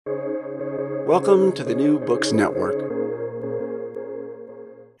Welcome to the New Books Network.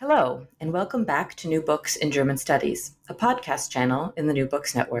 Hello, and welcome back to New Books in German Studies, a podcast channel in the New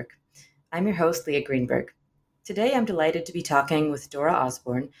Books Network. I'm your host, Leah Greenberg. Today, I'm delighted to be talking with Dora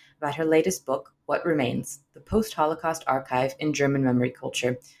Osborne about her latest book, What Remains: The Post-Holocaust Archive in German Memory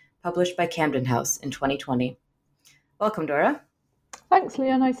Culture, published by Camden House in 2020. Welcome, Dora. Thanks,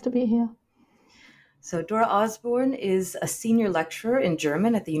 Leah. Nice to be here. So Dora Osborne is a senior lecturer in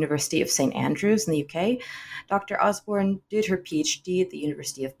German at the University of St. Andrews in the UK. Dr. Osborne did her PhD at the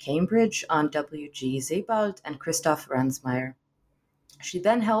University of Cambridge on W.G. Sebald and Christoph Ransmayr. She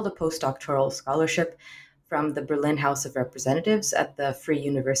then held a postdoctoral scholarship from the Berlin House of Representatives at the Free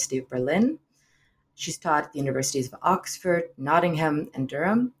University of Berlin. She's taught at the Universities of Oxford, Nottingham, and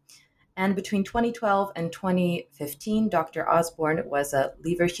Durham. And between 2012 and 2015, Dr. Osborne was a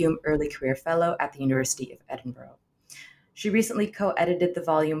Leverhulme Early Career Fellow at the University of Edinburgh. She recently co-edited the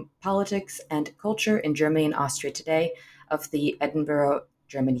volume Politics and Culture in Germany and Austria Today of the Edinburgh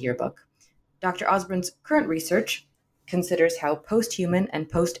German Yearbook. Dr. Osborne's current research considers how post-human and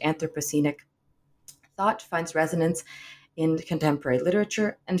post-Anthropocenic thought finds resonance in contemporary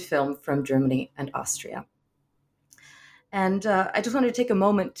literature and film from Germany and Austria. And I just wanted to take a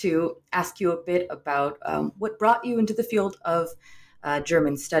moment to ask you a bit about what brought you into the field of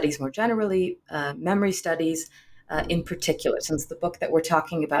German studies more generally, memory studies in particular, since the book that we're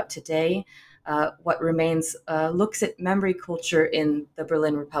talking about today, What Remains, looks at memory culture in the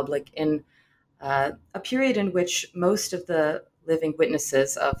Berlin Republic in a period in which most of the living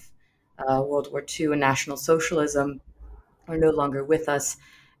witnesses of World War II and National Socialism are no longer with us.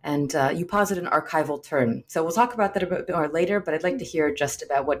 And you posit an archival turn. So we'll talk about that a bit more later, but I'd like to hear just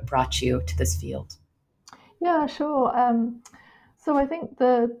about what brought you to this field. Yeah, sure. So I think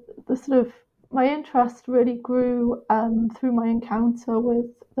the sort of my interest really grew through my encounter with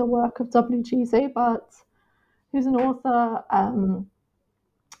the work of W.G. Sebald, who's an author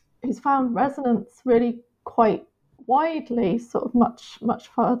who's found resonance really quite widely, sort of much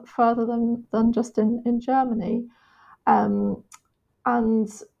further than just in Germany.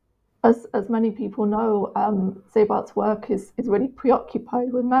 And as many people know, Sebald's work is really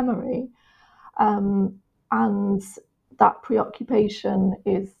preoccupied with memory. And that preoccupation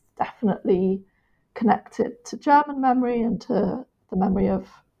is definitely connected to German memory and to the memory of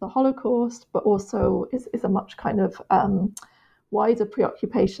the Holocaust, but also is a much kind of wider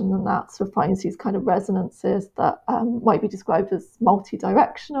preoccupation than that. So finds these kind of resonances that might be described as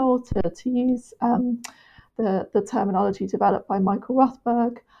multi-directional, to use the terminology developed by Michael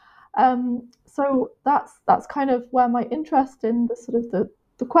Rothberg. So that's kind of where my interest in the sort of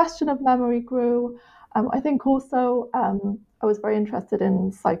the question of memory grew. I think also I was very interested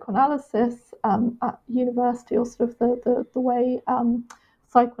in psychoanalysis at university, or sort of the way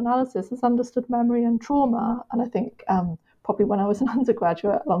psychoanalysis has understood memory and trauma. And I think probably when I was an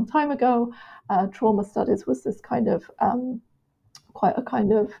undergraduate a long time ago, trauma studies was this kind of quite a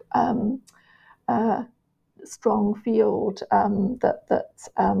kind of strong field that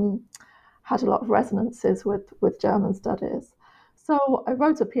had a lot of resonances with German studies. So I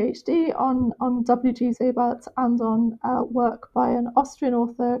wrote a PhD on W.G. Sebald and on work by an Austrian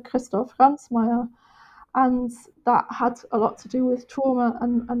author, Christoph Ransmayr, and that had a lot to do with trauma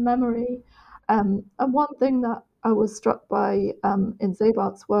and memory. And one thing that I was struck by in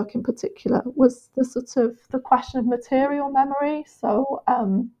Sebald's work in particular was the question of material memory. So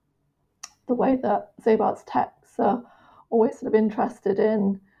the way that Sebald's texts are always sort of interested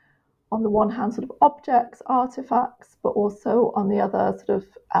in, on the one hand, sort of objects, artifacts, but also on the other, sort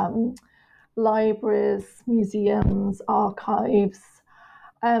of libraries, museums, archives,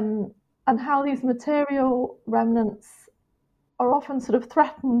 and how these material remnants are often sort of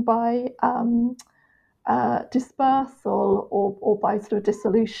threatened by dispersal or by sort of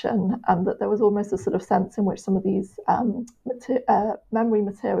dissolution, and that there was almost a sort of sense in which some of these memory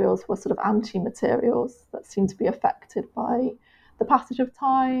materials were sort of anti-materials that seemed to be affected by the passage of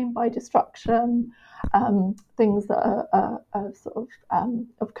time, by destruction, things that are sort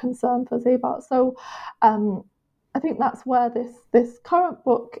of concern for Sebald. So I think that's where this current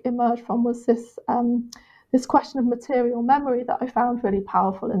book emerged from, was this question of material memory that I found really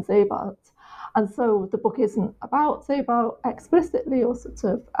powerful in Sebald. And so the book isn't about Sebald explicitly or sort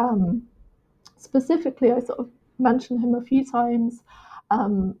of specifically. I sort of mentioned him a few times,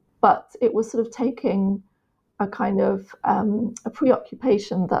 but it was sort of taking a kind of a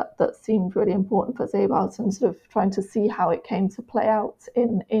preoccupation that seemed really important for Sebald, and sort of trying to see how it came to play out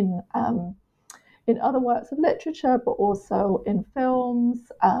in other works of literature, but also in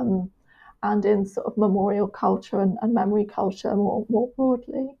films, and in sort of memorial culture and memory culture more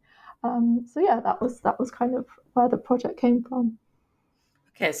broadly. So yeah, that was kind of where the project came from.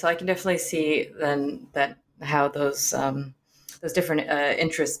 Okay, so I can definitely see then that how those different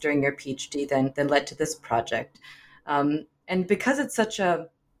interests during your PhD then led to this project, and because it's such a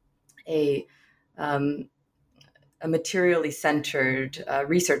um, a materially centered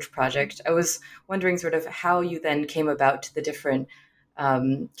research project, I was wondering sort of how you then came about to the different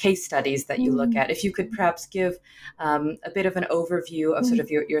case studies that you look at. If you could perhaps give a bit of an overview of sort of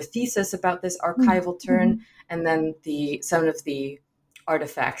your thesis about this archival turn, and then some of the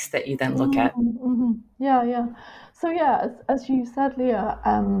artifacts that you then look at. Yeah. So yeah, as you said, Leah,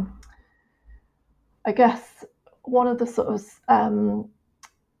 I guess one of the sort of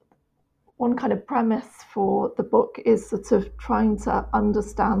one kind of premise for the book is sort of trying to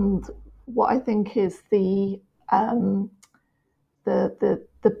understand what I think is the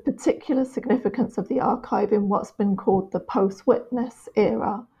particular significance of the archive in what's been called the post-witness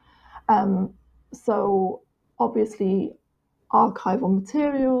era. So obviously, archival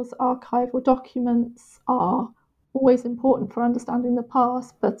materials, archival documents are always important for understanding the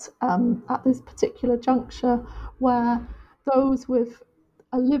past, but at this particular juncture where those with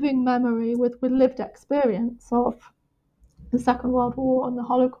a living memory, with lived experience of the Second World War and the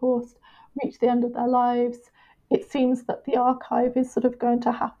Holocaust reach the end of their lives, it seems that the archive is sort of going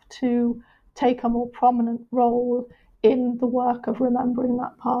to have to take a more prominent role in the work of remembering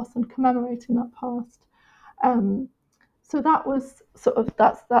that past and commemorating that past. So that was sort of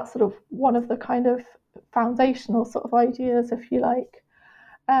that's sort of one of the kind of foundational sort of ideas, if you like,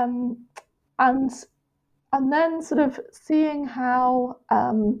 and then sort of seeing how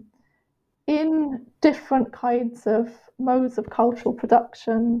in different kinds of modes of cultural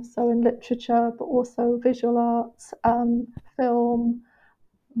production, so in literature, but also visual arts, film,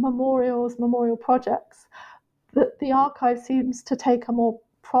 memorial projects, that the archive seems to take a more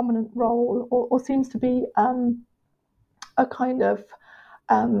prominent role, or seems to be a kind of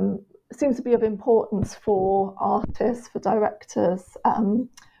seems to be of importance for artists, for directors,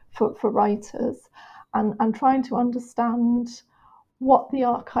 for writers, and trying to understand what the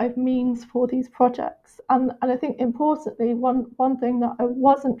archive means for these projects. And I think importantly, one thing that I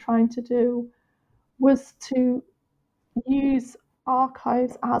wasn't trying to do was to use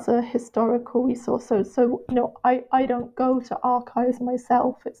archives as a historical resource. So I don't go to archives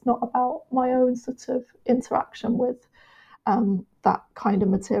myself. It's not about my own sort of interaction with that kind of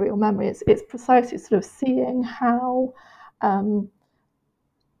material memory. It's precisely sort of seeing how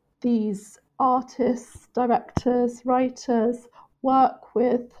these artists, directors, writers work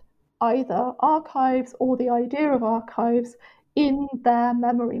with either archives or the idea of archives in their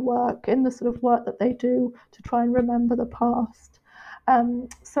memory work, in the sort of work that they do to try and remember the past.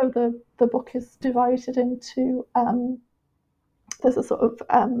 So the book is divided into there's a sort of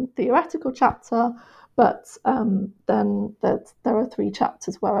theoretical chapter, but then there are 3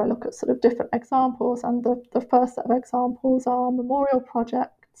 chapters where I look at sort of different examples, and the first set of examples are memorial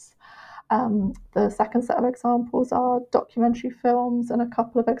projects. The second set of examples are documentary films and a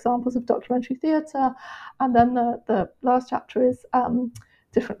couple of examples of documentary theatre, and then the last chapter is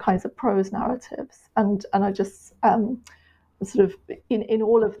different kinds of prose narratives. And I just sort of in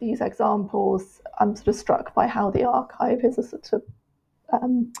all of these examples, I'm sort of struck by how the archive is a sort of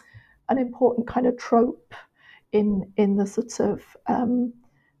an important kind of trope in the sort of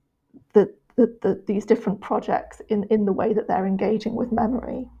these different projects in the way that they're engaging with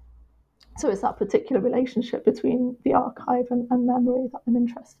memory. So it's that particular relationship between the archive and memory that I'm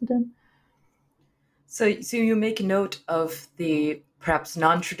interested in. So you make note of the perhaps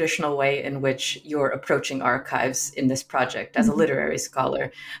non-traditional way in which you're approaching archives in this project as a literary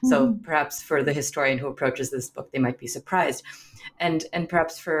scholar. So perhaps for the historian who approaches this book, they might be surprised. And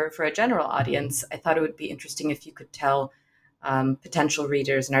perhaps for a general audience, I thought it would be interesting if you could tell potential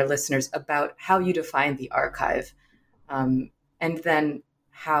readers and our listeners about how you define the archive, and then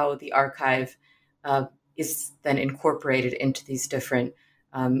how the archive is then incorporated into these different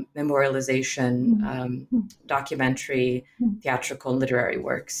memorialization, documentary, theatrical, and literary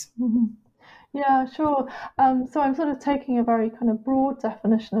works. Yeah, sure. So I'm sort of taking a very kind of broad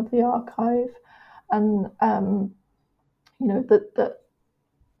definition of the archive, and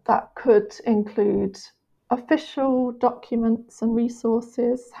that could include official documents and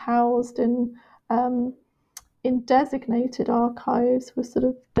resources housed in designated archives with sort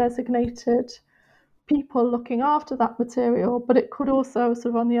of designated people looking after that material, but it could also sort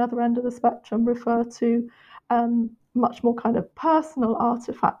of on the other end of the spectrum refer to much more kind of personal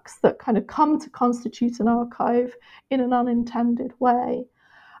artifacts that kind of come to constitute an archive in an unintended way.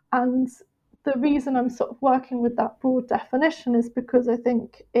 And the reason I'm sort of working with that broad definition is because I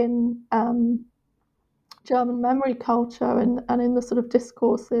think in German memory culture and in the sort of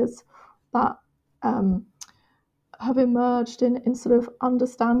discourses that have emerged in sort of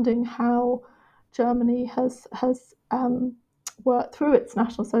understanding how Germany has worked through its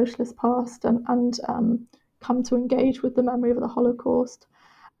National Socialist past and come to engage with the memory of the Holocaust,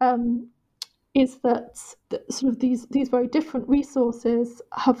 is that sort of these very different resources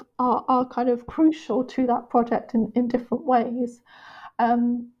are kind of crucial to that project in different ways,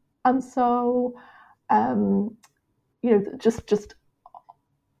 and so just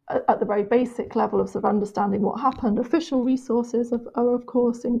at the very basic level of sort of understanding what happened, official resources are of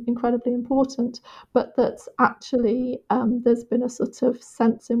course incredibly important, but that actually there's been a sort of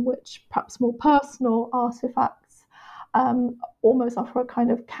sense in which perhaps more personal artifacts almost offer a kind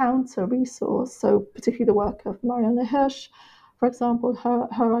of counter resource. So particularly the work of Marianne Hirsch, for example,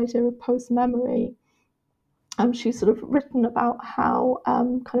 her idea of post-memory. She's sort of written about how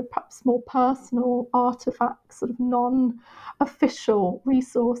kind of perhaps more personal artifacts, sort of non-official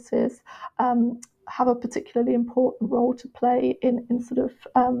resources, have a particularly important role to play in sort of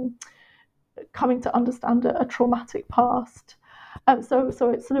coming to understand a traumatic past. So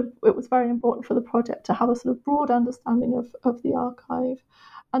it was very important for the project to have a sort of broad understanding of the archive,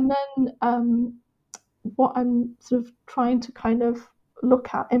 and then what I'm sort of trying to kind of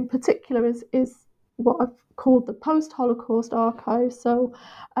look at in particular is what I've called the post-Holocaust archive. So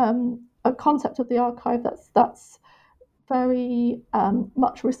a concept of the archive that's very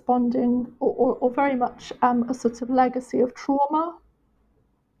much responding or very much a sort of legacy of trauma,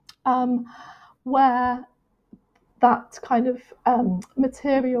 where that kind of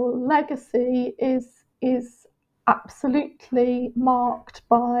material legacy is absolutely marked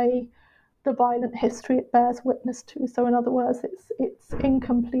by the violent history it bears witness to. So in other words, it's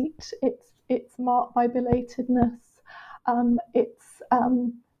incomplete, it's marked by belatedness, it's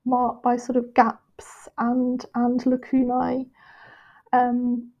marked by sort of gaps and lacunae.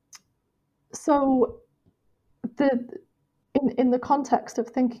 So in the context of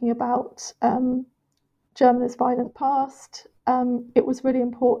thinking about Germany's violent past, it was really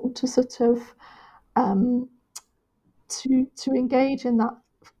important to sort of to engage in that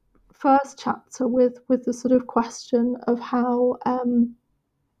first chapter with the sort of question of how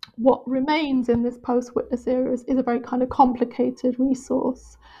what remains in this post-witness era is a very kind of complicated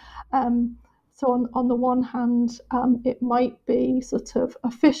resource. So on the one hand, it might be sort of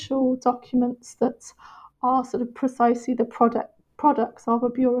official documents that are sort of precisely the products of a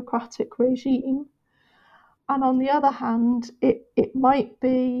bureaucratic regime. And on the other hand, it might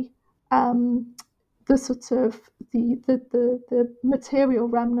be the sort of the material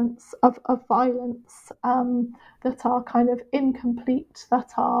remnants of violence that are kind of incomplete,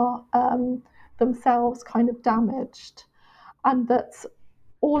 that are themselves kind of damaged, and that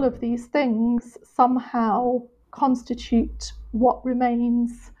all of these things somehow constitute what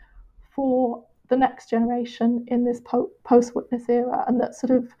remains for the next generation in this post-witness era, and that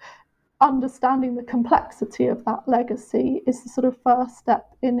sort of understanding the complexity of that legacy is the sort of first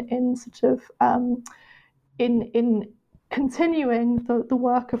step in sort of in continuing the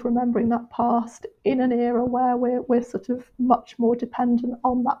work of remembering that past in an era where we're sort of much more dependent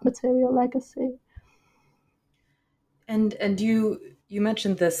on that material legacy. And you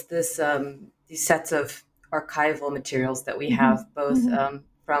mentioned these sets of archival materials that we have, both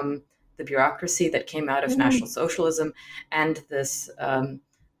from the bureaucracy that came out of National Socialism, and this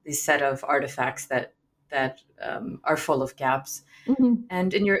set of artifacts that are full of gaps.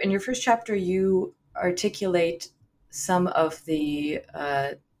 And in your first chapter, you articulate some of the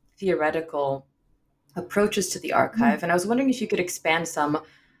theoretical approaches to the archive, and I was wondering if you could expand some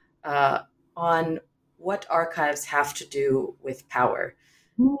on what archives have to do with power,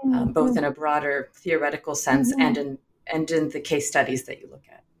 both in a broader theoretical sense and in the case studies that you look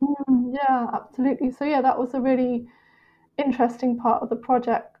at. Yeah, absolutely. So yeah, that was a really interesting part of the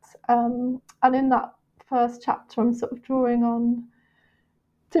project, and in that first chapter I'm sort of drawing on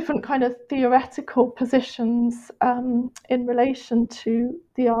different kind of theoretical positions in relation to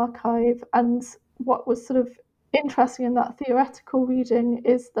the archive. And what was sort of interesting in that theoretical reading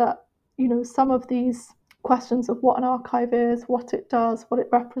is that, you know, some of these questions of what an archive is, what it does, what it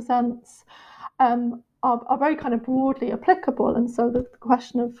represents, are very kind of broadly applicable. And so the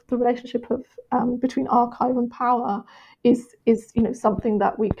question of the relationship of between archive and power is something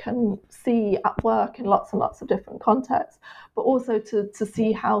that we can see at work in lots and lots of different contexts, but also to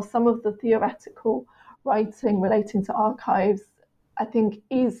see how some of the theoretical writing relating to archives, I think,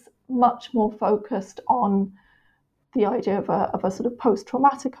 is much more focused on the idea of a sort of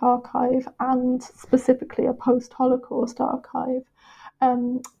post-traumatic archive and specifically a post-Holocaust archive.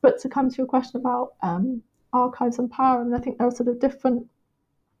 But to come to your question about archives and power, I think there are sort of different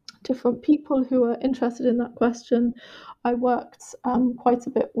people who are interested in that question. I worked quite a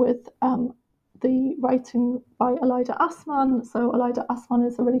bit with the writing by Alida Assmann. So Alida Assmann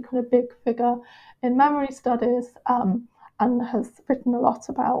is a really kind of big figure in memory studies and has written a lot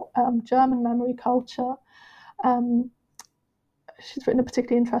about German memory culture. She's written a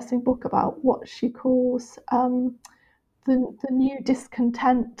particularly interesting book about what she calls the new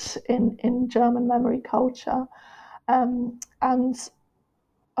discontent in German memory culture. And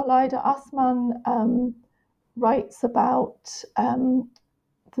Alida Assmann writes about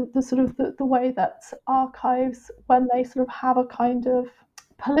the sort of the way that archives, when they sort of have a kind of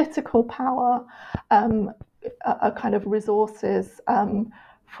political power, a kind of resources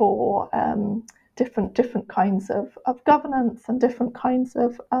for different kinds of governance and different kinds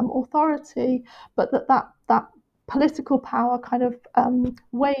of authority, but that political power kind of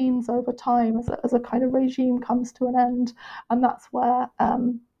wanes over time as a kind of regime comes to an end, and that's where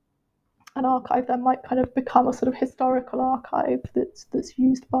an archive then might kind of become a sort of historical archive that's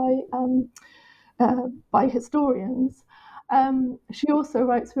used by historians. She also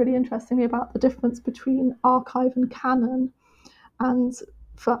writes really interestingly about the difference between archive and canon, and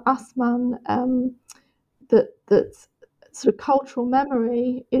for Assmann, that sort of cultural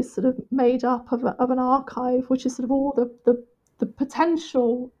memory is sort of made up of an archive, which is sort of all the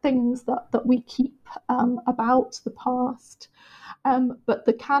potential things that we keep about the past. But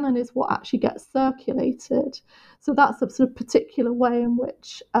the canon is what actually gets circulated. So that's a sort of particular way in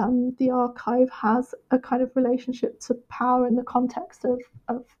which the archive has a kind of relationship to power in the context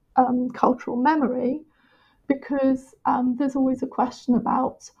of cultural memory, because there's always a question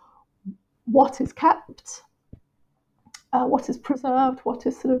about what is kept, what is preserved, what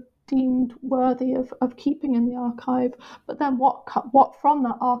is sort of deemed worthy of keeping in the archive, but then what from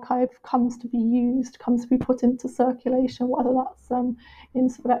that archive comes to be used, comes to be put into circulation, whether that's in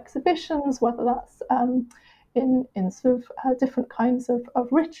sort of exhibitions, whether that's in sort of different kinds of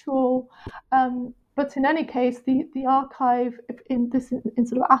ritual. But in any case, the archive, in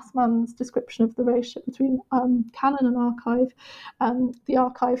sort of Assmann's description of the relationship between canon and archive, the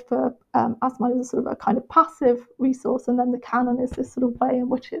archive for Assmann is a sort of a kind of passive resource, and then the canon is this sort of way in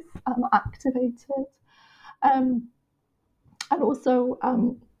which it's activated. And also,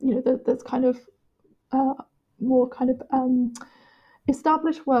 there's kind of more kind of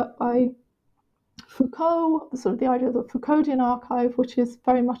established work by Foucault, sort of the idea of the Foucauldian archive, which is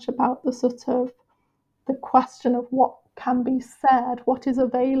very much about the sort of the question of what can be said, what is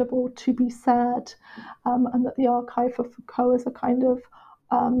available to be said, and that the archive for Foucault is a kind of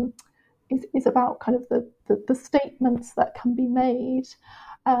is about kind of the statements that can be made,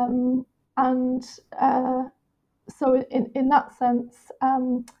 so in that sense,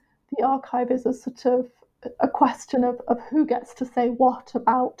 the archive is a sort of a question of who gets to say what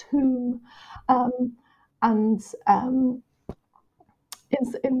about whom, and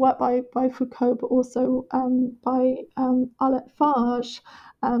in work by Foucault, but also by Arlette Farge,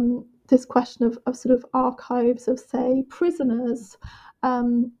 this question of sort of archives of, say, prisoners,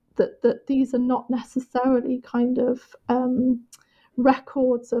 that these are not necessarily kind of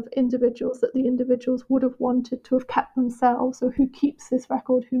records of individuals that the individuals would have wanted to have kept themselves. So who keeps this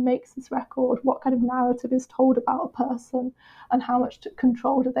record, who makes this record, what kind of narrative is told about a person, and how much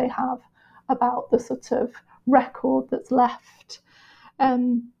control do they have about the sort of record that's left.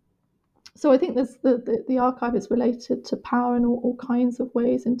 So I think there's the archive is related to power in all kinds of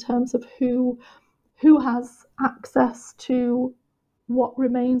ways, in terms of who has access to what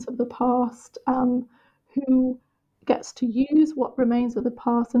remains of the past, who gets to use what remains of the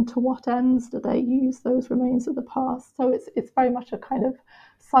past, and to what ends do they use those remains of the past. So it's very much a kind of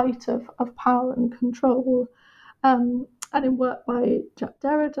site of power and control. And in work by Jacques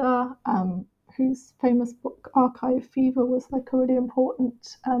Derrida, whose famous book Archive Fever was like a really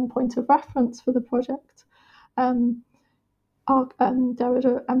important point of reference for the project,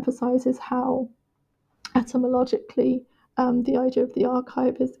 Derrida emphasizes how etymologically the idea of the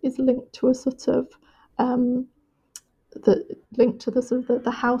archive is linked to a sort of linked to the sort of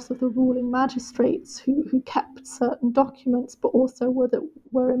the house of the ruling magistrates who kept certain documents, but also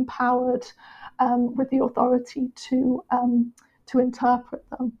were empowered with the authority to interpret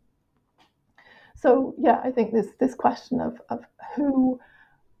them. So yeah, I think this question of who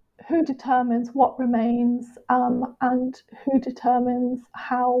determines what remains, and who determines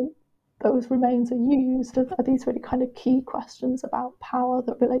how those remains are used are these really kind of key questions about power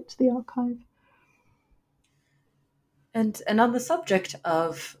that relate to the archive. And on the subject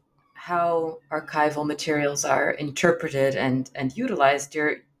of how archival materials are interpreted and utilized,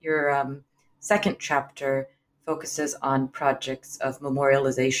 your second chapter focuses on projects of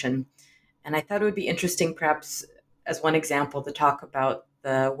memorialization. And I thought it would be interesting, perhaps as one example, to talk about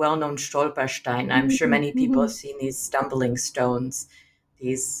the well-known Stolperstein. I'm sure many people have seen these stumbling stones,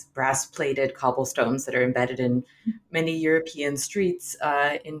 these brass-plated cobblestones that are embedded in many European streets,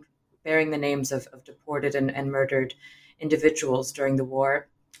 in bearing the names of deported and murdered individuals during the war.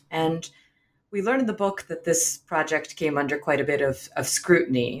 And we learn in the book that this project came under quite a bit of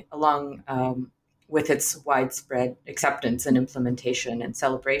scrutiny, along with its widespread acceptance and implementation and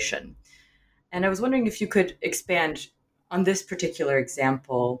celebration. And I was wondering if you could expand on this particular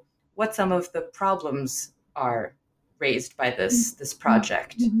example, what some of the problems are raised by this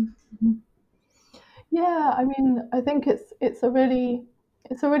project. Yeah, I mean, I think it's a really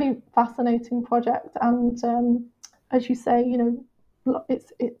fascinating project, and as you say,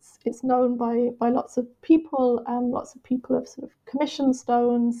 it's known by lots of people. Lots of people have sort of commissioned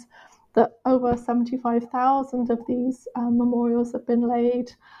stones. That over 75,000 of these memorials have been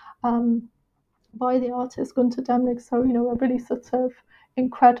laid by the artist Gunter Demnig. So a really sort of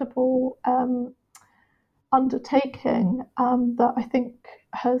incredible undertaking that I think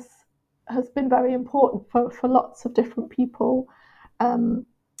has been very important for lots of different people, and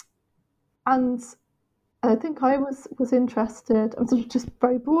I think I was interested. I'm sort of just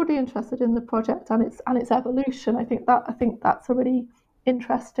very broadly interested in the project and its evolution. I think that's a really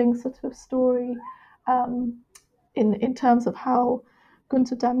interesting sort of story in terms of how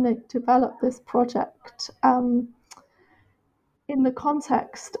Gunter Demnig developed this project in the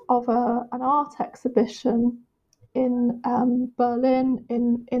context of an art exhibition in Berlin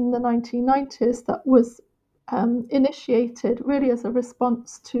in the 1990s that was initiated really as a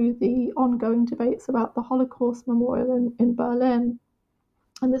response to the ongoing debates about the Holocaust Memorial in Berlin.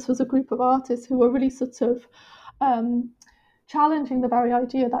 And this was a group of artists who were really sort of challenging the very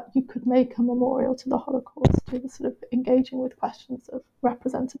idea that you could make a memorial to the Holocaust, to sort of engaging with questions of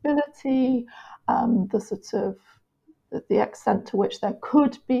representability, the extent to which there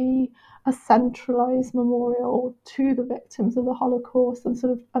could be a centralized memorial to the victims of the Holocaust, and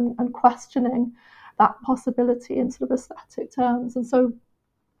sort of and questioning that possibility in sort of aesthetic terms. And so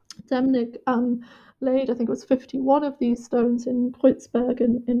Demnig laid, I think it was 51 of these stones in Kreuzberg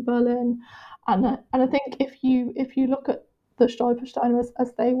in Berlin, and I think if you look at the Stolpersteine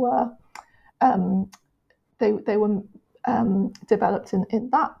as they were developed in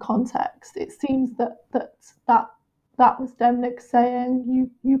that context, it seems that was Demnig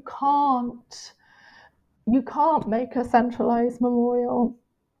saying you can't make a centralized memorial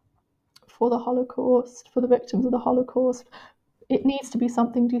for the Holocaust, for the victims of the Holocaust. It needs to be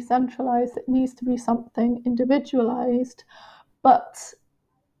something decentralized. It needs to be something individualized. But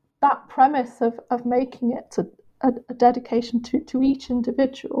that premise of making it a dedication to each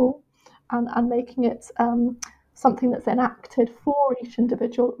individual and making it something that's enacted for each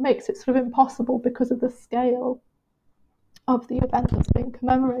individual makes it sort of impossible because of the scale of the event that's being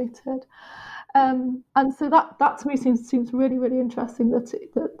commemorated. And so that to me seems really, really interesting, that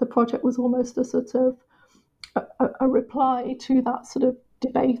the project was almost a sort of a reply to that sort of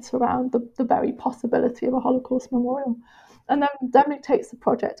debate around the very possibility of a Holocaust memorial. And then Demnig takes the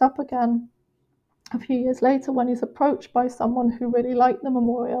project up again a few years later when he's approached by someone who really liked the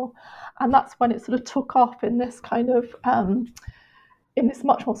memorial, and that's when it sort of took off in this kind of in this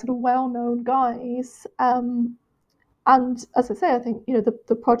much more sort of well-known guise. And as I say, I think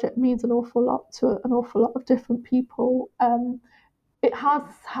the project means an awful lot to an awful lot of different people. It has,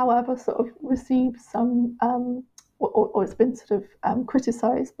 however, sort of received some, or it's been sort of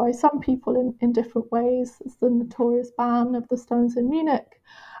criticised by some people in different ways, as the notorious ban of the stones in Munich,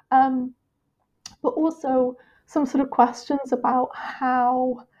 but also some sort of questions about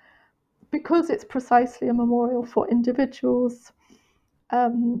how, because it's precisely a memorial for individuals,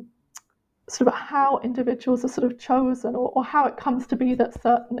 sort of how individuals are sort of chosen, or how it comes to be that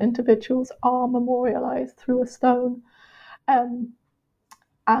certain individuals are memorialized through a stone.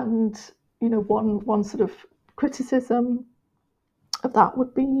 And one sort of criticism of that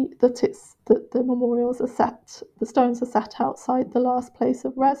would be that the memorials are set, the stones are set outside the last place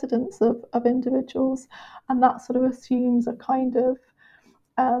of residence of individuals, and that sort of assumes a kind of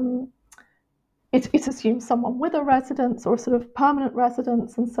it assumes someone with a residence or a sort of permanent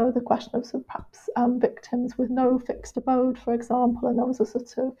residence. And so the question of sort of perhaps victims with no fixed abode, for example, and there was a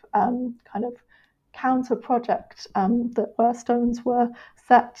sort of kind of counter project where stones were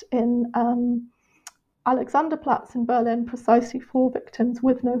set in Alexanderplatz in Berlin precisely for victims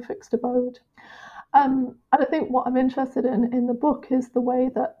with no fixed abode. And I think what I'm interested in the book is the way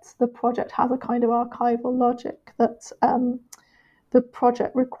that the project has a kind of archival logic, that the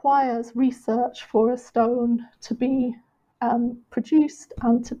project requires research for a stone to be produced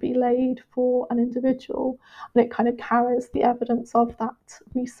and to be laid for an individual. And it kind of carries the evidence of that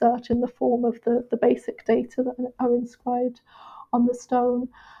research in the form of the basic data that are inscribed on the stone.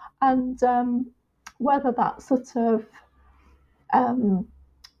 And whether that sort of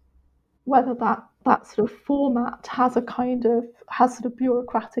whether that sort of format has sort of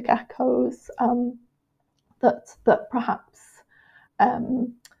bureaucratic echoes that perhaps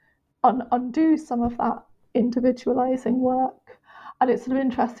undo some of that individualizing work. And it's sort of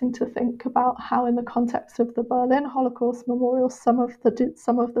interesting to think about how, in the context of the Berlin Holocaust Memorial, some of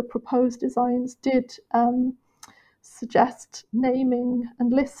the proposed designs did suggest naming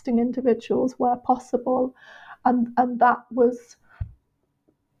and listing individuals where possible, and that was.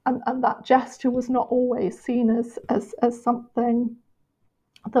 And that gesture was not always seen as something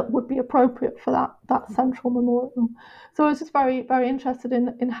that would be appropriate for that central memorial. So I was just very, very interested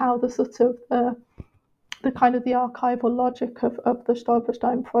in how the sort of the kind of the archival logic of the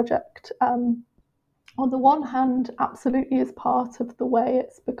Stolperstein project, on the one hand, absolutely is part of the way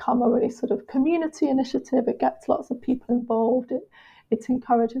it's become a really sort of community initiative. It gets lots of people involved. It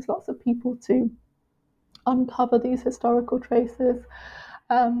encourages lots of people to uncover these historical traces.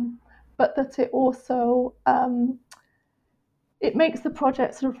 But that it also it makes the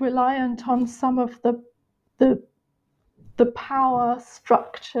project sort of reliant on some of the power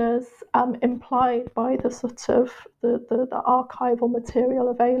structures implied by the sort of the archival material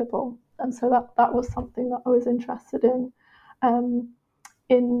available. And so that was something that I was interested in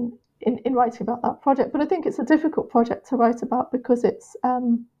writing about that project. But I think it's a difficult project to write about because it's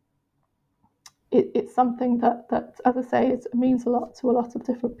something that, as I say, it means a lot to a lot of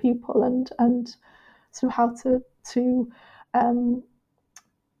different people, and sort of how to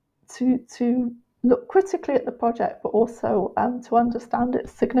look critically at the project, but also to understand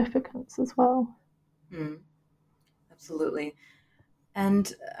its significance as well. Absolutely.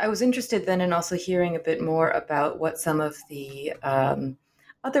 And I was interested then in also hearing a bit more about what some of the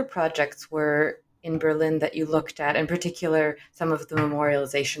other projects were in Berlin that you looked at, in particular, some of the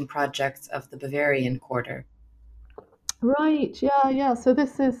memorialization projects of the Bavarian Quarter. Right, yeah. So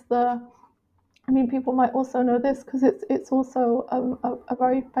this is people might also know this because it's also a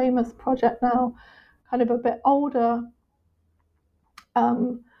very famous project now, kind of a bit older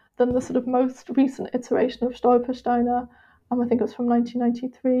than the sort of most recent iteration of Stolpersteiner. I think it was from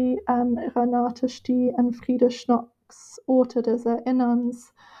 1993, Renate Stie and Friede Schnock's Orte des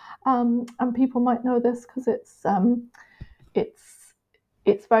Erinnerns. And people might know this because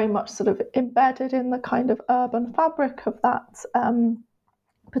it's very much sort of embedded in the kind of urban fabric of that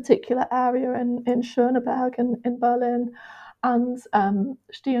particular area in Schöneberg in Berlin. And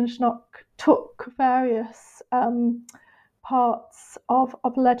Stie and Schnock took various parts of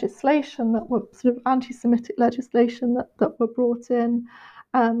legislation that were sort of anti-Semitic legislation that were brought in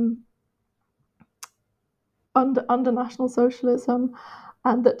under National Socialism,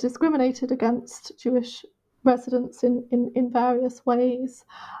 and that discriminated against Jewish residents in various ways.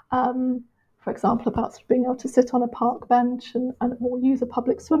 For example, about sort of being able to sit on a park bench and or use a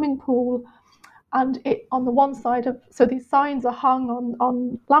public swimming pool. And it, on the one side of, so these signs are hung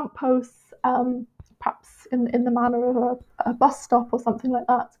on lampposts, perhaps in the manner of a bus stop or something like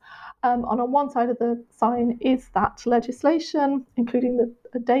that. And on one side of the sign is that legislation, including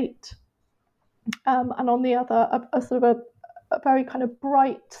the date. And on the other, a sort of a very kind of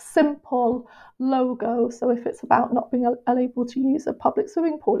bright, simple logo. So if it's about not being able to use a public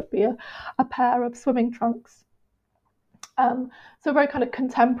swimming pool, it'd be a pair of swimming trunks. So very kind of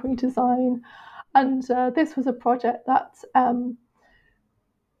contemporary design. And this was a project that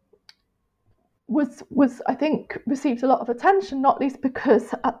was I think received a lot of attention, not least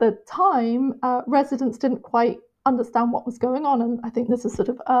because at the time residents didn't quite understand what was going on, and I think there's a sort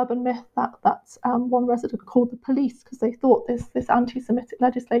of urban myth that one resident called the police because they thought this anti-Semitic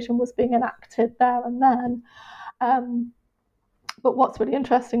legislation was being enacted there and then. But what's really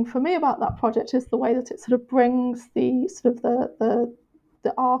interesting for me about that project is the way that it sort of brings the sort of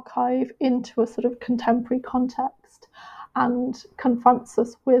the archive into a sort of contemporary context and confronts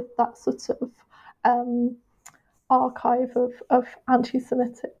us with that sort of archive of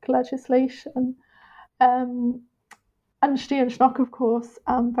anti-Semitic legislation. And Stie and Schnock, of course,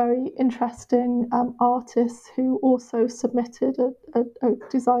 very interesting artists who also submitted a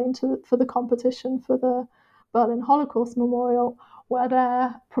design for the competition for the Berlin Holocaust Memorial, where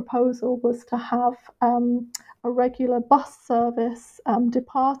their proposal was to have a regular bus service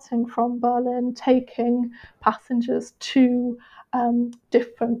departing from Berlin, taking passengers to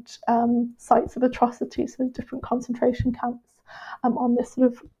different sites of atrocity, so different concentration camps, on this sort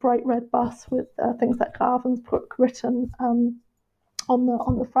of bright red bus with things like Ravensbrück written on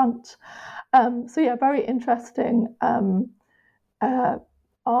the front. So yeah, very interesting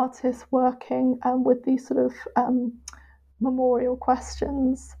artists working with these sort of memorial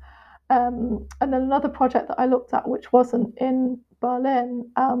questions. And then another project that I looked at, which wasn't in Berlin,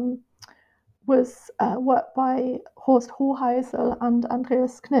 was work by Horst Hoheisel and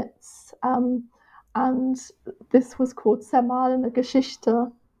Andreas Knitz. And this was called Zermalene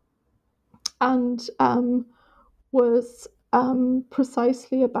Geschichte, and was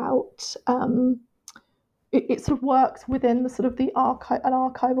precisely about it sort of works within the sort of the an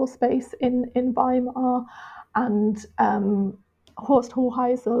archival space in Weimar, and Horst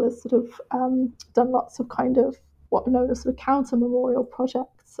Hoheisel has sort of done lots of kind of what are known as sort of counter memorial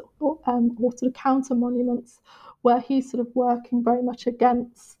projects or sort of counter monuments, where he's sort of working very much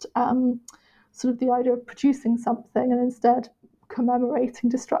against sort of the idea of producing something and instead commemorating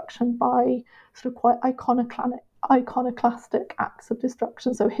destruction by sort of quite iconoclastic acts of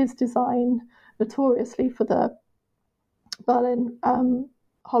destruction. So his design, notoriously for the Berlin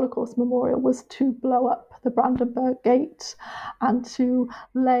Holocaust Memorial, was to blow up the Brandenburg Gate and to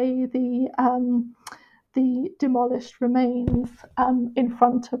lay the demolished remains in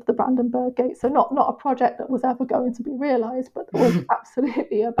front of the Brandenburg Gate. So not a project that was ever going to be realised, but was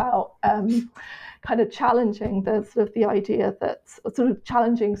absolutely about kind of challenging the sort of the idea that sort of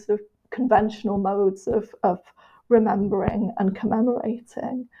challenging sort of conventional modes of remembering and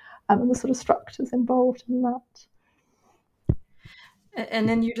commemorating, and the sort of structures involved in that. And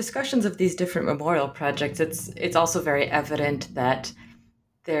in your discussions of these different memorial projects, it's also very evident that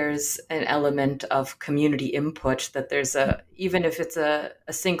there's an element of community input, that there's even if it's a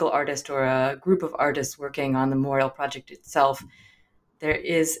single artist or a group of artists working on the memorial project itself, there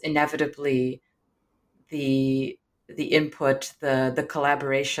is inevitably the input, the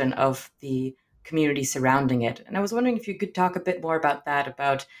collaboration of the community surrounding it. And I was wondering if you could talk a bit more about that,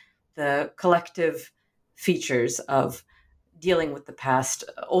 about the collective features of dealing with the past.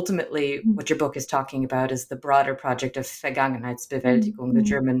 Ultimately, what your book is talking about is the broader project of Vergangenheitsbewältigung, the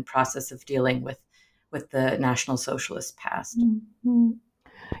German process of dealing with the National Socialist past.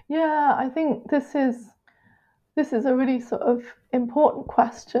 Yeah, I think this is a really sort of important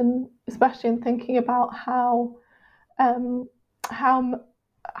question, especially in thinking about how a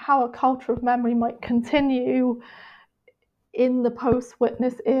culture of memory might continue in the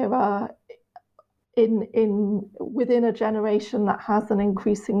post-Witness era, within a generation that has an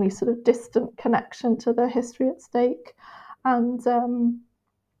increasingly sort of distant connection to the history at stake, and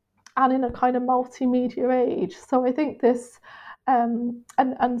in a kind of multimedia age. So I think this,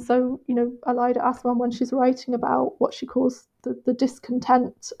 and so, you know, Aleida Asselmann, when she's writing about what she calls the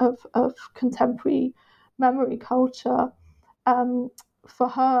discontent of contemporary memory culture, for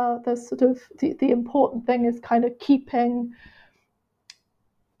her, there's sort of the important thing is kind of keeping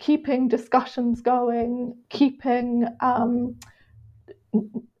discussions going, keeping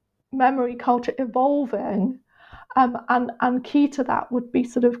memory culture evolving, and key to that would be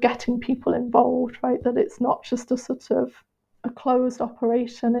sort of getting people involved, right? That it's not just a sort of a closed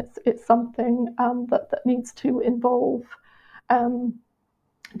operation. It's something that needs to involve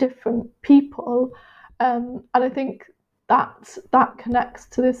different people, and I think that connects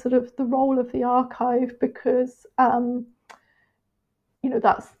to this sort of the role of the archive, because you know,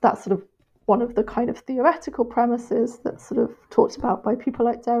 that's sort of one of the kind of theoretical premises that's sort of talked about by people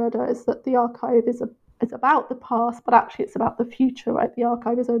like Derrida, is that the archive is about the past, but actually it's about the future, right? The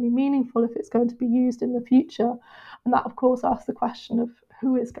archive is only meaningful if it's going to be used in the future. And that, of course, asks the question of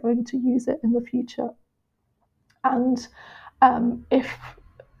who is going to use it in the future. And if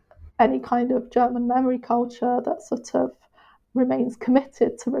any kind of German memory culture that sort of remains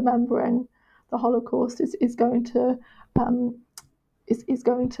committed to remembering the Holocaust is going to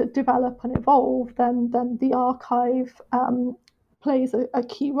develop and evolve, then the archive plays a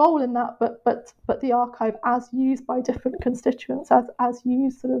key role in that. But the archive, as used by different constituents, as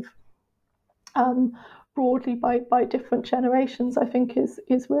used sort of broadly by different generations, I think is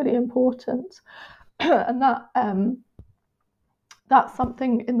really important. And that's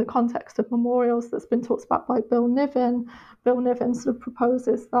something in the context of memorials that's been talked about by Bill Niven. Bill Niven sort of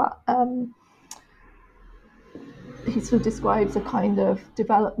proposes that he sort of describes a kind of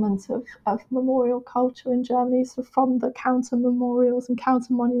development of memorial culture in Germany, sort of from the counter memorials and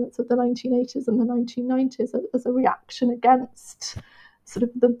counter monuments of the 1980s and the 1990s as a reaction against sort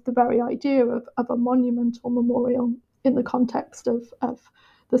of the very idea of a monument or memorial in the context of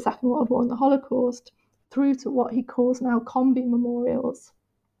the Second World War and the Holocaust, through to what he calls now combi memorials.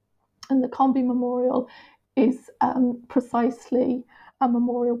 And the combi memorial is precisely a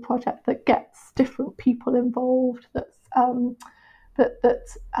memorial project that gets different people involved, that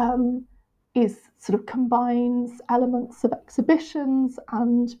is sort of combines elements of exhibitions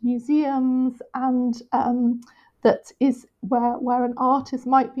and museums, and that is where an artist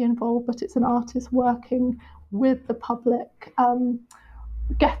might be involved, but it's an artist working with the public,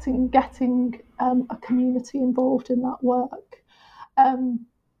 getting a community involved in that work.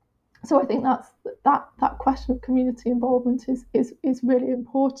 So I think that question of community involvement is really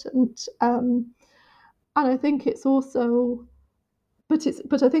important, and I think it's also,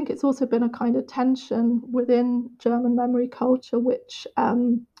 but I think it's also been a kind of tension within German memory culture, which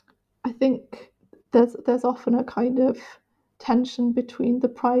I think there's often a kind of tension between the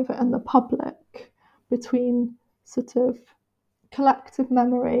private and the public, between sort of collective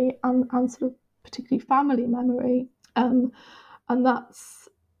memory and sort of particularly family memory, and that's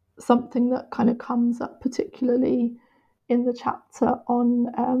something that kind of comes up particularly in the chapter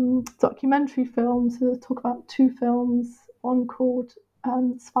on documentary films. So I talk about two films, one called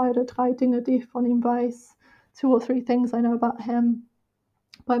Zwei oder drei Dinge, die ich von ihm weiß, 2 or 3 things I know about him,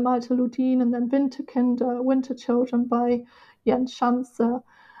 by Malte Ludin, and then Winterkinder, Winter Children, by Jens Schanzer.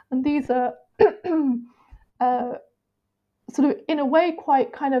 And these are sort of, in a way,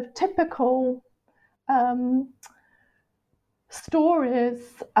 quite kind of typical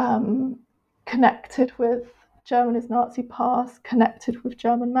stories connected with Germany's Nazi past, connected with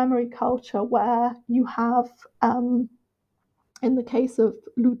German memory culture, where you have, in the case of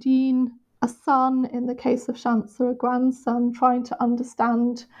Ludin, a son, in the case of Schanzer, a grandson, trying to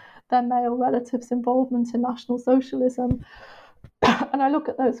understand their male relatives' involvement in National Socialism. And I look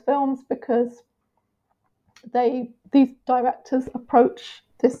at those films because these directors approach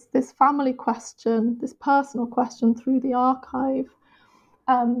this family question, this personal question, through the archive,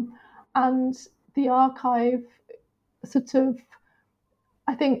 and the archive sort of,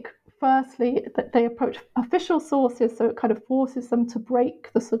 I think, firstly, that they approach official sources, so it kind of forces them to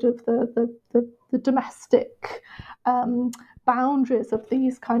break the sort of the domestic boundaries of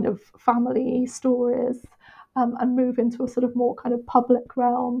these kind of family stories, and move into a sort of more kind of public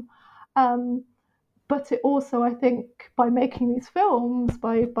realm. But it also, I think, by making these films,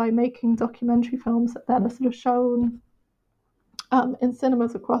 by making documentary films that then are sort of shown in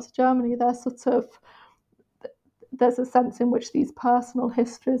cinemas across Germany, there's a sense in which these personal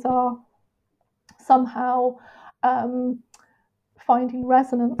histories are somehow finding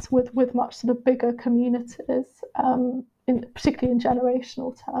resonance with much sort of bigger communities, particularly in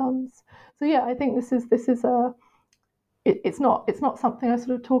generational terms. So yeah, I think this is a. It's not something I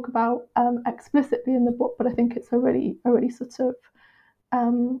sort of talk about explicitly in the book, but I think it's a really sort of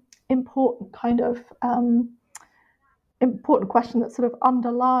important kind of important question that sort of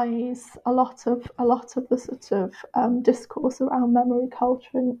underlies a lot of the sort of discourse around memory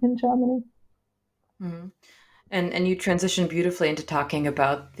culture in Germany. Mm-hmm. And you transition beautifully into talking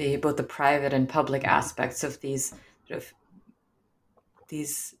about both the private and public aspects of these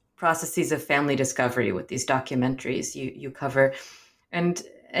processes of family discovery with these documentaries you cover, and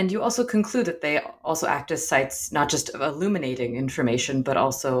you also conclude that they also act as sites not just of illuminating information, but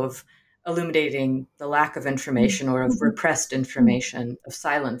also of illuminating the lack of information or of repressed information, of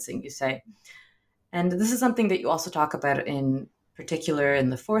silencing, you say. And this is something that you also talk about in particular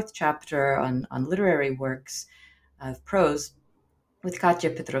in the 4th chapter on literary works of prose with Katya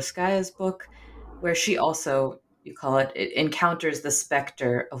Petrovskaya's book, where she also, you call it encounters the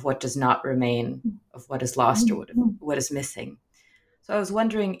specter of what does not remain, of what is lost or what is missing. So I was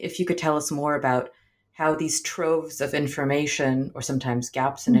wondering if you could tell us more about how these troves of information, or sometimes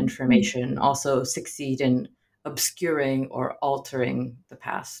gaps in information, also succeed in obscuring or altering the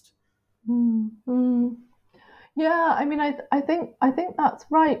past. Mm-hmm. Yeah, I mean, I think that's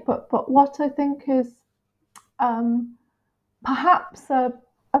right, but what I think is perhaps a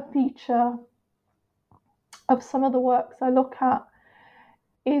feature of some of the works I look at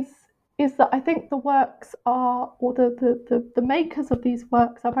is that I think the works are, or the makers of these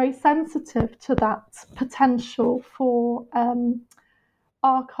works are very sensitive to that potential for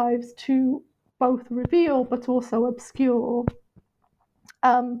archives to both reveal but also obscure.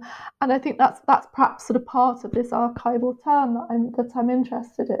 And I think that's perhaps sort of part of this archival turn that I'm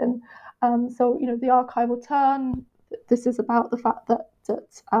interested in. So the archival turn this is about the fact that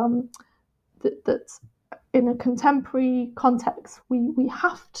in a contemporary context, we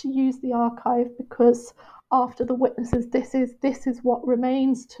have to use the archive because after the witnesses, this is what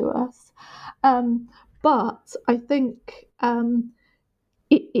remains to us. But I think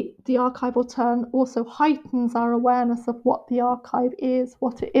the archival turn also heightens our awareness of what the archive is,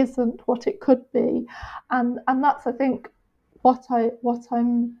 what it isn't, what it could be, and that's, I think, what I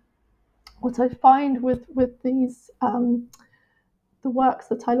find with these the works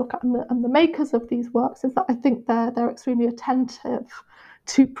that I look at and the makers of these works is that I think they're extremely attentive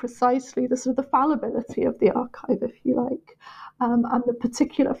to precisely the sort of the fallibility of the archive, if you like, and the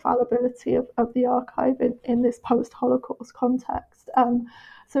particular fallibility of the archive in this post-Holocaust context.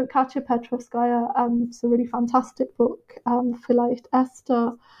 So Katya Petrovskaya, it's a really fantastic book, Vielleicht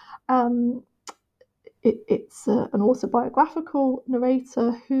Esther. It's an autobiographical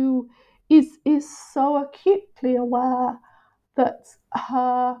narrator who is so acutely aware that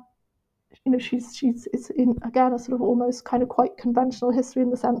her, it's in, again, a sort of almost kind of quite conventional history in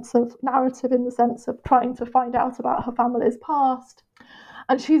the sense of narrative, in the sense of trying to find out about her family's past,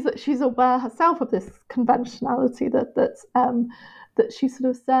 and she's aware herself of this conventionality that she sort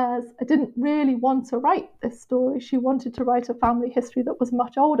of says, I didn't really want to write this story. She wanted to write a family history that was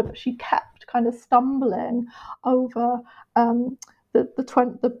much older, but she kept kind of stumbling over the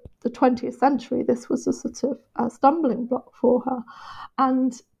 20th century. This was a sort of a stumbling block for her,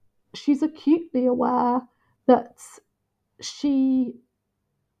 and she's acutely aware that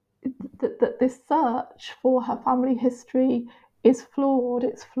that this search for her family history is flawed.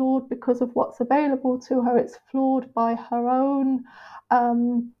 It's flawed because of what's available to her. It's flawed by her own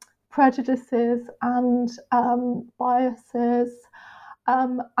prejudices and biases,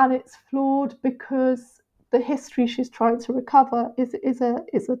 and it's flawed because the history she's trying to recover is a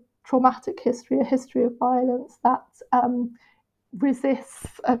traumatic history, a history of violence that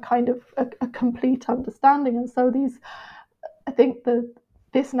resists a kind of a complete understanding. And so I think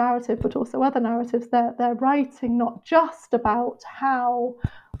this narrative, but also other narratives, they're writing not just about how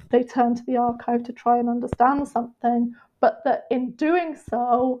they turn to the archive to try and understand something, but that in doing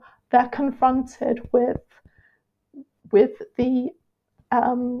so, they're confronted with the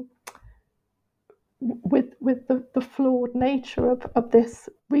the flawed nature of this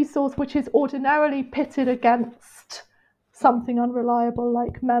resource, which is ordinarily pitted against something unreliable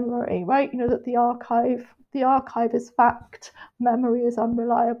like memory, right? That the archive is fact, memory is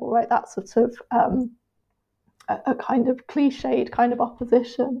unreliable, right? That's sort of a kind of cliched kind of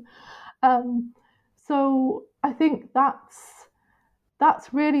opposition. So I think that's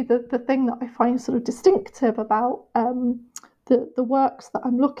really the thing that I find sort of distinctive about the works that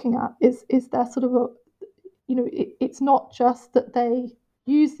I'm looking at is there sort of it's not just that they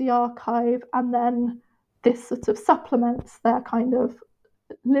use the archive and then this sort of supplements their kind of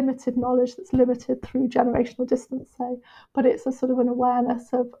limited knowledge that's limited through generational distance, say, but it's a sort of an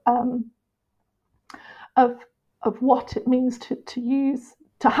awareness of what it means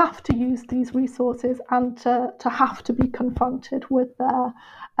to have to use these resources and to have to be confronted with their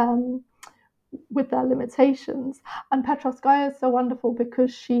limitations. And Petrovskaya is so wonderful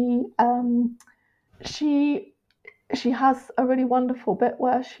because she has a really wonderful bit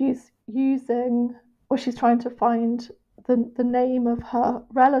where she's trying to find the name of her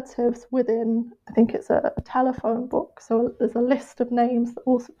relatives within, I think it's a telephone book. So there's a list of names that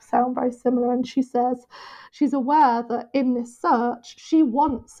all sound very similar. And she says she's aware that in this search, she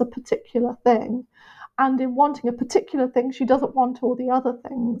wants a particular thing. And in wanting a particular thing, she doesn't want all the other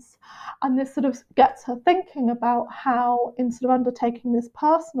things. And this sort of gets her thinking about how, instead of undertaking this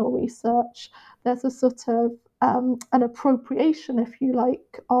personal research, there's a sort of an appropriation, if you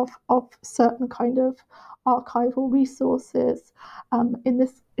like, of certain kind of archival resources. In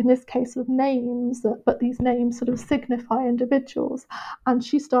this case, of names, but these names sort of signify individuals. And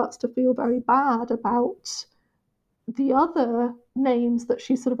she starts to feel very bad about the other names that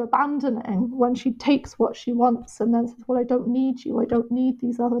she's sort of abandoning when she takes what she wants and then says, well, I don't need you, I don't need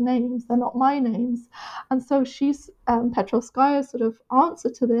these other names, they're not my names. And so Petrovskaya's sort of answer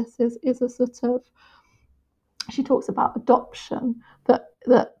to this is a sort of, she talks about adoption,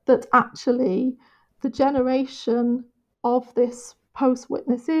 that actually the generation of this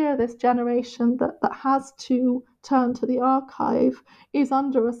post-witness era, this generation that has to turn to the archive, is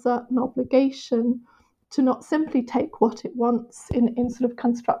under a certain obligation to not simply take what it wants in sort of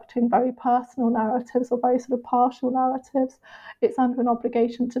constructing very personal narratives or very sort of partial narratives. It's under an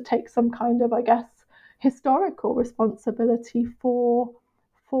obligation to take some kind of, I guess, historical responsibility for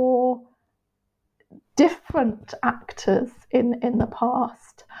different actors in the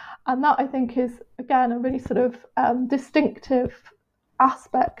past. And that, I think, is, again, a really sort of distinctive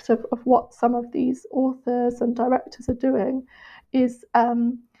aspect of what some of these authors and directors are doing, is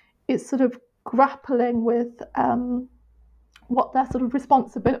sort of grappling with what their sort of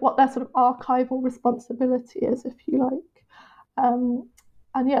responsibility, what their sort of archival responsibility is, if you like.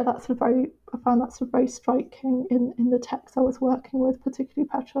 And yeah, that's sort of I found that sort of very striking in the text I was working with, particularly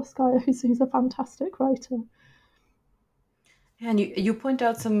Petrovskaya, who's a fantastic writer. And you point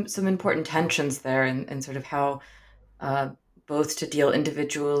out some important tensions there in sort of how both to deal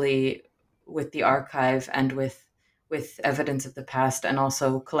individually with the archive and with evidence of the past, and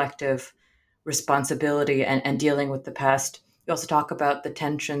also collective responsibility and dealing with the past. You also talk about the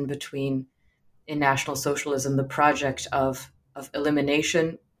tension between, in National Socialism, the project of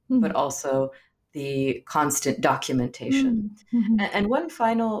elimination, but also the constant documentation. And one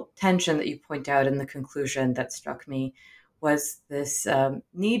final tension that you point out in the conclusion that struck me was this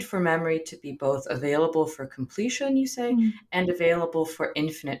need for memory to be both available for completion, you say, and available for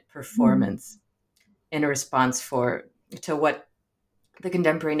infinite performance in a response to what the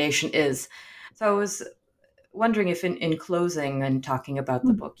contemporary nation is. So I was wondering if in closing and talking about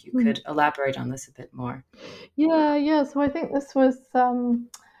the book, you could elaborate on this a bit more. Yeah. So I think this was,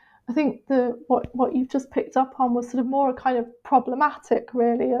 I think what you've just picked up on was sort of more a kind of problematic,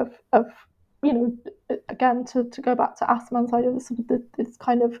 really, of again, to go back to Assmann's idea of sort of this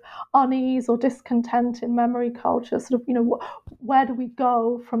kind of unease or discontent in memory culture, sort of, where do we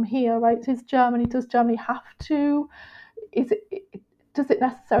go from here, right? Does Germany have to, does it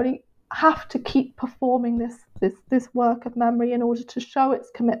necessarily have to keep performing this work of memory in order to show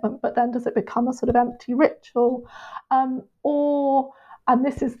its commitment, but then does it become a sort of empty ritual? And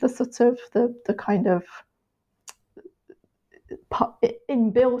this is the sort of the kind of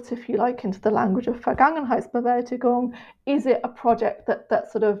inbuilt, if you like, into the language of Vergangenheitsbewältigung, is it a project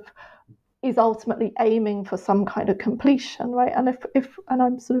that sort of is ultimately aiming for some kind of completion, right? And if and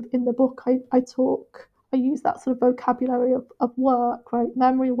I'm sort of in the book, I use that sort of vocabulary of work, right?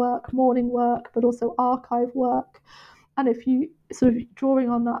 Memory work, mourning work, but also archive work. And if you sort of drawing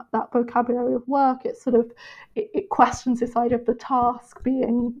on that vocabulary of work, it questions this idea of the task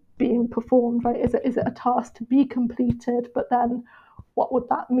being performed, right? Is it a task to be completed? But then what would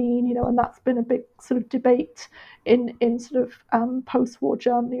that mean? And that's been a big sort of debate in sort of post-war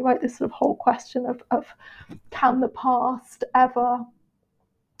Germany, right? This sort of whole question of can the past ever,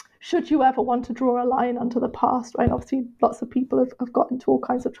 should you ever want to draw a line under the past, right? Obviously, lots of people have got into all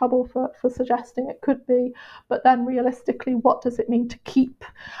kinds of trouble for suggesting it could be, but then realistically, what does it mean to keep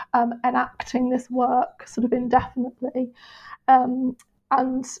enacting this work sort of indefinitely?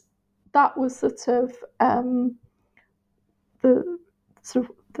 And that was sort of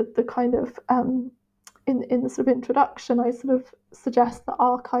the kind of in the sort of introduction, I sort of suggest that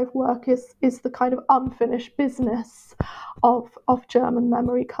archive work is the kind of unfinished business of German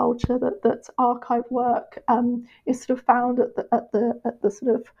memory culture. That archive work is sort of found at the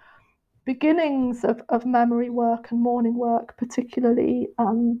sort of beginnings of memory work and mourning work, particularly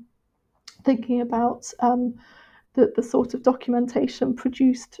thinking about the sort of documentation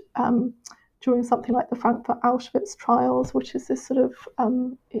produced during something like the Frankfurt Auschwitz trials, which is this sort of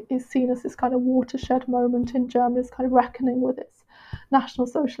is seen as this kind of watershed moment in Germany's kind of reckoning with its National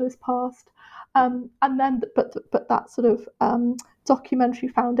Socialist past, and then but that sort of documentary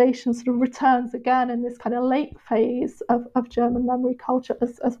foundation sort of returns again in this kind of late phase of German memory culture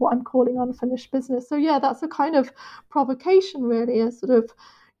as what I'm calling unfinished business. So yeah, that's a kind of provocation, really, a sort of,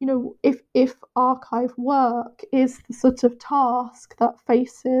 if archive work is the sort of task that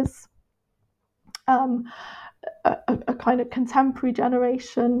faces a kind of contemporary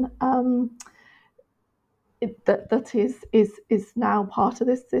generation that is now part of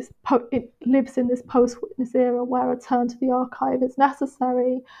this it lives in this post-witness era where a turn to the archive is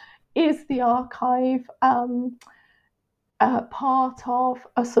necessary. Is the archive part of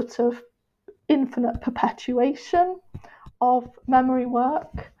a sort of infinite perpetuation of memory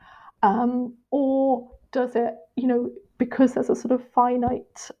work, or does it, because there's a sort of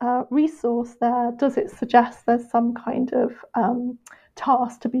finite resource there, does it suggest there's some kind of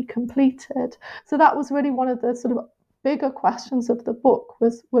task to be completed? So that was really one of the sort of bigger questions of the book,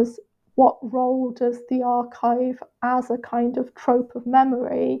 was what role does the archive as a kind of trope of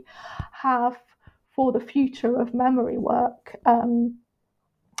memory have for the future of memory work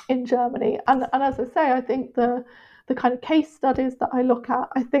in Germany? And as I say, I think the kind of case studies that I look at,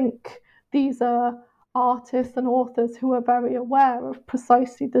 I think these are artists and authors who are very aware of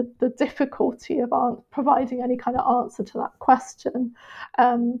precisely the difficulty of providing any kind of answer to that question,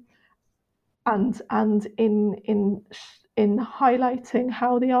 and in highlighting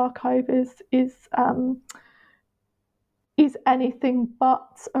how the archive is anything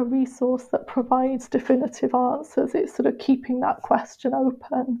but a resource that provides definitive answers. It's sort of keeping that question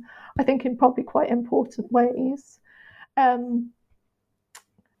open, I think, in probably quite important ways.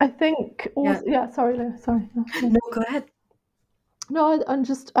 I think also, sorry. No, go ahead. No, and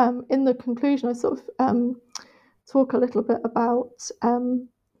just in the conclusion, I sort of talk a little bit about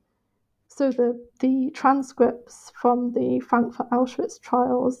so the transcripts from the Frankfurt Auschwitz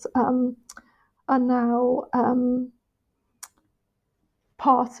trials are now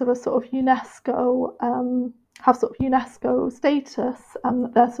part of a sort of UNESCO, have sort of UNESCO status,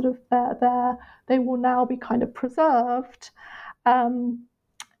 that they're sort of they will now be kind of preserved, and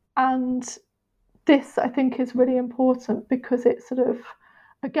this I think is really important because it sort of,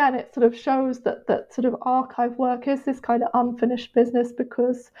 again, it sort of shows that sort of archive work is this kind of unfinished business,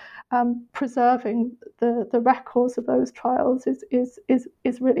 because preserving the records of those trials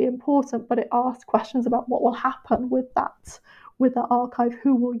is really important, but it asks questions about what will happen with the archive,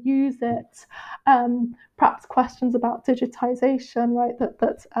 who will use it, perhaps questions about digitization, right?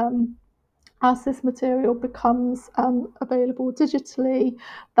 That as this material becomes available digitally,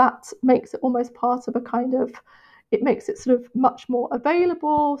 that makes it almost part of a kind of, it makes it sort of much more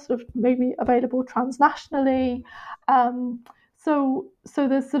available, sort of maybe available transnationally. So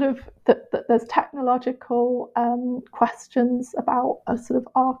there's sort of there's technological questions about a sort of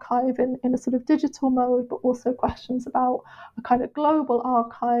archive in a sort of digital mode, but also questions about a kind of global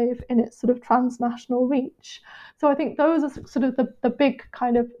archive in its sort of transnational reach. So I think those are sort of the big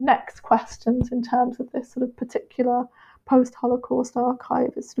kind of next questions in terms of this sort of particular post-Holocaust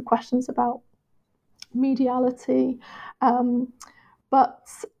archive. Is sort of questions about mediality, but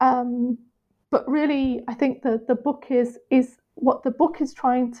really, I think the book is what the book is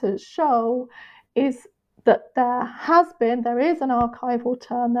trying to show is that there is an archival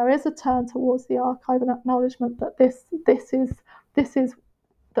turn, there is a turn towards the archive, and acknowledgement that this is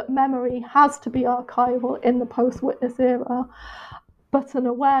that memory has to be archival in the post-Witness era, but an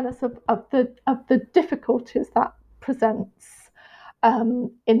awareness of the difficulties that presents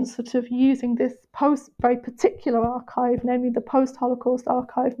in sort of using this very particular archive, namely the post-Holocaust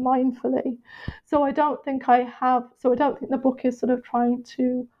archive, mindfully. So I don't think the book is sort of trying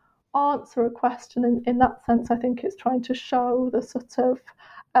to answer a question in that sense. I think it's trying to show the sort of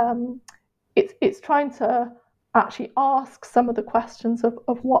it's trying to actually ask some of the questions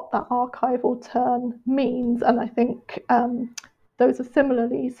of what that archival turn means, and I think those are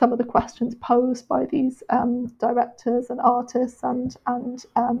similarly some of the questions posed by these directors and artists and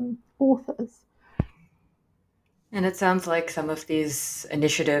authors. And it sounds like some of these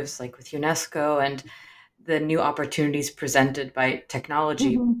initiatives, like with UNESCO and the new opportunities presented by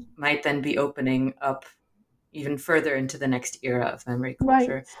technology, might then be opening up even further into the next era of memory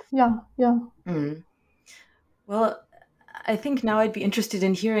culture. Right. Yeah. Well, I think now I'd be interested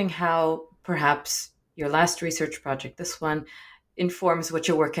in hearing how perhaps your last research project, this one, informs what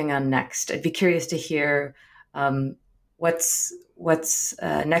you're working on next. I'd be curious to hear what's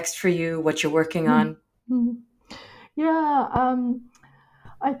next for you, what you're working on. Yeah,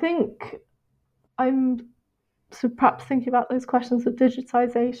 I think I'm sort of perhaps thinking about those questions of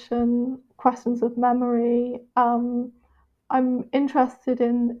digitization, questions of memory. I'm interested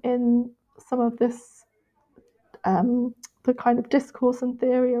in some of this, the kind of discourse and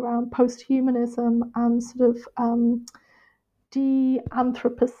theory around post-humanism and sort of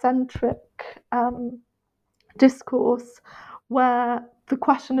de-anthropocentric discourse, where the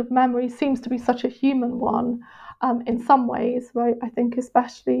question of memory seems to be such a human one in some ways, right? I think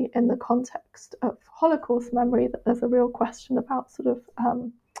especially in the context of Holocaust memory, that there's a real question about sort of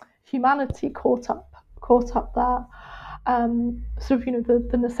humanity caught up there. Sort of,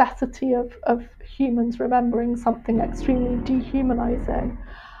 the necessity of humans remembering something extremely dehumanizing.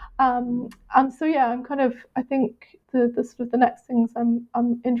 And so, yeah, I'm kind of, I think the sort of the next things I'm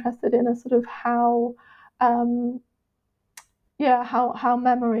interested in are sort of how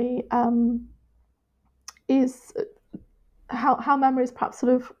memory is how memory is perhaps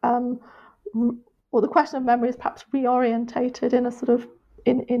sort of or the question of memory is perhaps reorientated in a sort of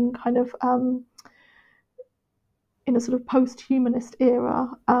in kind of in a sort of post-humanist era,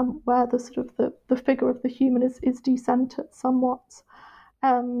 where the sort of the figure of the human is decentered somewhat.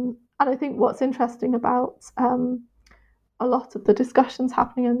 And I think what's interesting about a lot of the discussions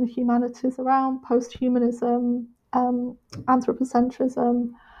happening in the humanities around post-humanism,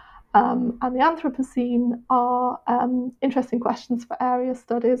 anthropocentrism, and the Anthropocene are interesting questions for area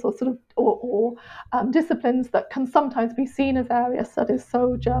studies, or sort of or disciplines that can sometimes be seen as area studies.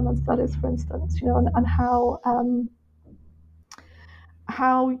 So German studies, for instance, and how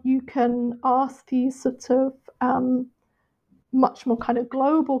how you can ask these sort of much more kind of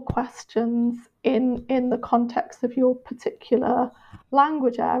global questions in the context of your particular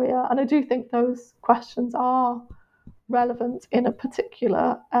language area. And I do think those questions are relevant in a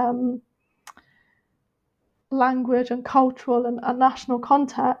particular language and cultural and national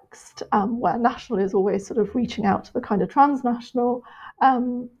context, where national is always sort of reaching out to the kind of transnational.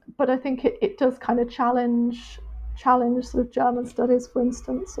 But I think it does kind of challenge sort of German studies, for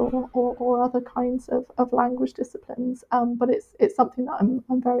instance, or other kinds of language disciplines. But it's something that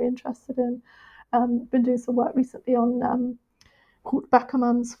I'm very interested in. Been doing some work recently on Kurt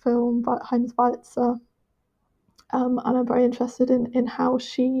Beckermann's film Heimswalzer, and I'm very interested in how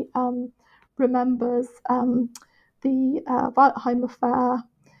she remembers the Waldheim affair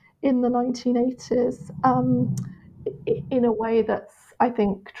in the 1980s in a way that's, I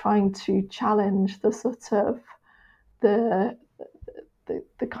think, trying to challenge the sort of the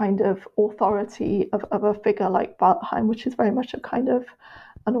kind of authority of a figure like Waldheim, which is very much a kind of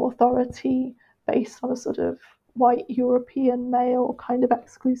an authority based on a sort of white European male kind of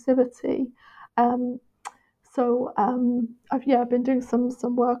exclusivity. So I've been doing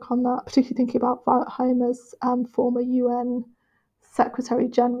some work on that, particularly thinking about Waldheim as former UN Secretary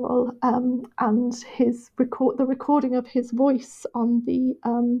General, and the recording of his voice on the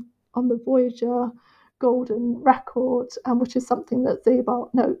Voyager Golden Record, which is something that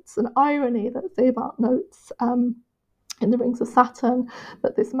Sebald notes, an irony that Sebald notes in The Rings of Saturn,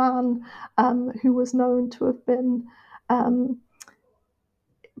 that this man who was known to have been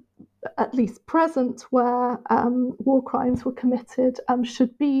at least present where war crimes were committed,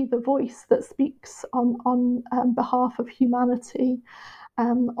 should be the voice that speaks on behalf of humanity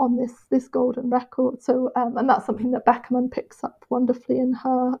on this golden record. So, and that's something that Beckermann picks up wonderfully in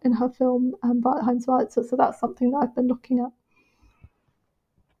her film Heimswalzer. So that's something that I've been looking at.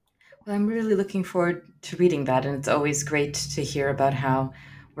 Well, I'm really looking forward to reading that, and it's always great to hear about how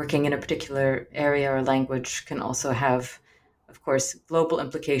working in a particular area or language can also have, of course, global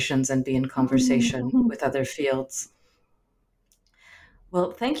implications and be in conversation with other fields.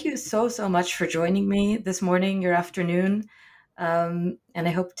 Well, thank you so much for joining me this morning, your afternoon, and I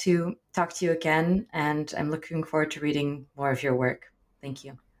hope to talk to you again, and I'm looking forward to reading more of your work. Thank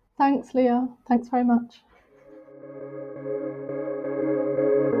you. Thanks, Leah. Thanks very much.